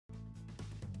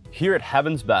Here at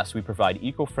Heaven's Best, we provide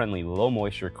eco-friendly,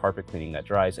 low-moisture carpet cleaning that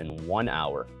dries in 1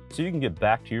 hour, so you can get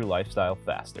back to your lifestyle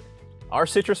faster. Our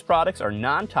citrus products are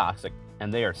non-toxic,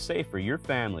 and they are safe for your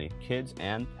family, kids,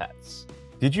 and pets.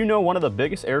 Did you know one of the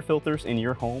biggest air filters in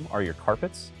your home are your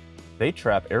carpets? They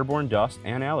trap airborne dust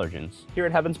and allergens. Here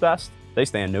at Heaven's Best, they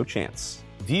stand no chance.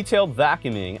 Detailed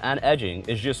vacuuming and edging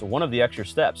is just one of the extra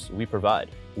steps we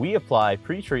provide. We apply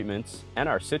pre-treatments and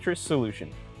our citrus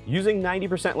solution. Using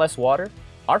 90% less water,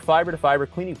 our fiber-to-fiber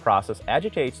cleaning process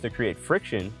agitates to create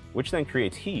friction, which then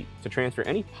creates heat to transfer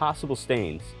any possible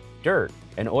stains, dirt,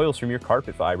 and oils from your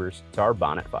carpet fibers to our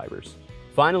bonnet fibers.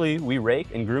 Finally, we rake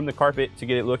and groom the carpet to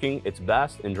get it looking its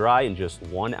best and dry in just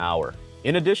 1 hour.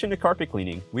 In addition to carpet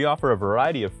cleaning, we offer a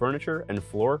variety of furniture and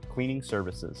floor cleaning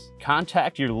services.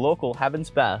 Contact your local Heaven's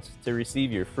Best to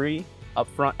receive your free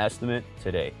upfront estimate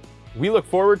today. We look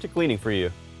forward to cleaning for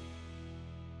you.